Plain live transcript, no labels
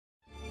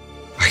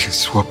can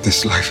swap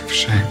this life of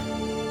shame.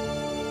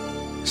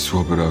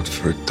 Swap it out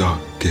for a dark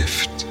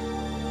gift.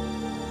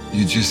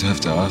 You just have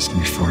to ask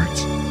me for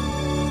it.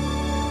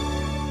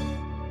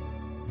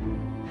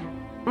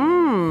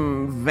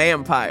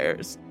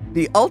 Vampires.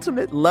 The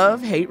ultimate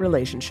love-hate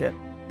relationship.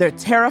 They're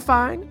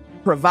terrifying,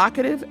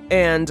 provocative,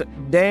 and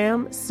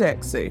damn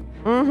sexy.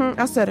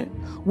 I said it.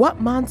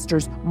 What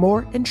monster's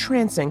more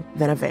entrancing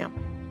than a vamp?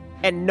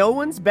 And no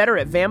one's better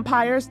at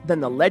vampires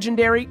than the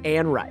legendary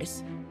Anne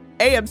Rice.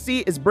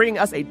 AMC is bringing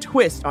us a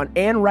twist on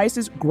Anne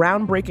Rice's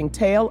groundbreaking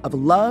tale of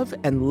love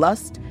and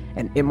lust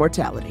and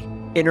immortality.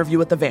 Interview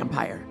with the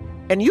Vampire.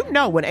 And you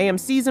know when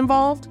AMC's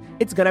involved,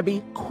 it's gonna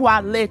be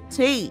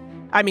quality.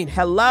 I mean,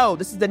 hello,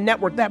 this is the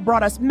network that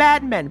brought us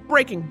Mad Men,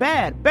 Breaking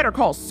Bad, Better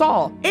Call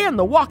Saul, and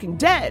The Walking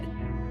Dead.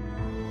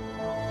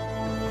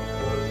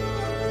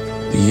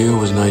 The year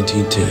was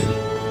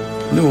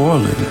 1910. New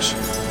Orleans.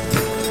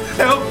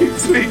 Help me,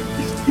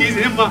 please. He's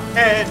in my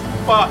head,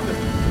 Father.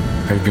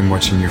 I've been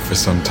watching you for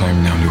some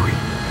time now, Louis.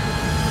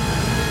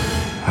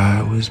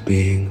 I was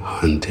being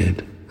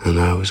hunted, and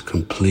I was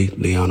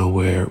completely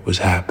unaware it was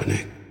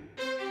happening.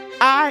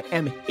 I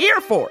am here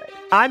for it.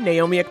 I'm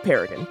Naomi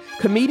Ekperigin,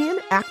 comedian,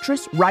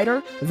 actress,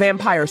 writer,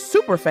 vampire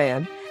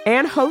superfan,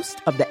 and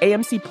host of the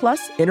AMC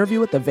Plus Interview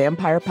with the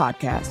Vampire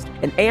podcast,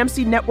 an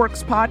AMC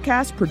Networks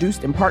podcast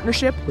produced in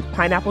partnership with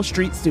Pineapple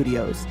Street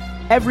Studios.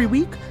 Every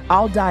week,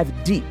 I'll dive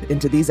deep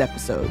into these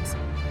episodes,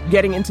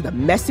 getting into the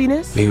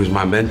messiness. He was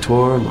my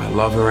mentor, my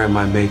lover, and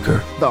my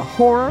maker. The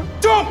horror.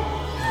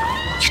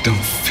 You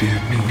don't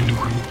fear me,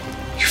 Louis.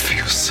 You fear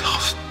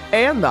yourself.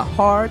 And the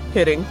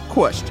hard-hitting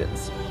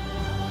questions.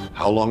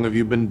 How long have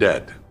you been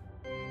dead?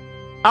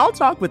 I'll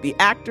talk with the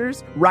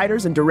actors,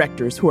 writers, and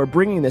directors who are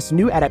bringing this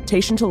new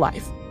adaptation to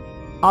life.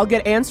 I'll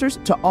get answers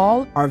to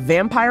all our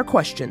vampire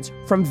questions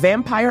from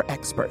vampire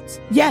experts.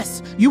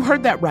 Yes, you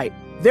heard that right.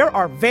 There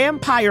are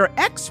vampire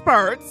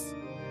experts,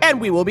 and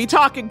we will be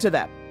talking to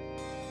them.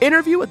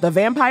 Interview with the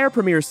Vampire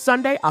premieres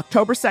Sunday,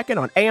 October 2nd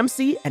on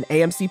AMC and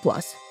AMC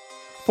Plus.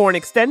 For an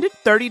extended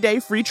 30-day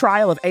free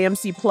trial of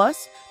AMC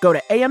Plus, go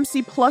to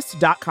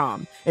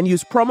amcplus.com and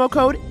use promo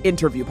code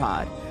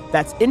INTERVIEWPOD.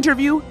 That's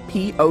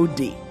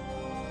INTERVIEWPOD.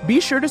 Be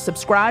sure to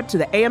subscribe to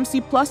the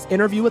AMC Plus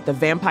Interview with the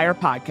Vampire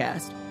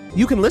podcast.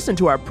 You can listen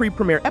to our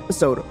pre-premiere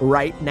episode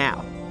right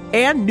now.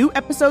 And new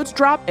episodes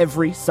drop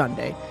every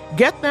Sunday.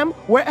 Get them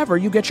wherever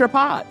you get your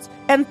pods.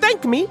 And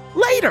thank me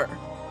later.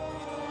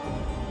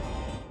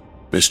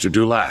 Mr.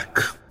 Dulac,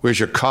 where's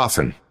your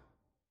coffin?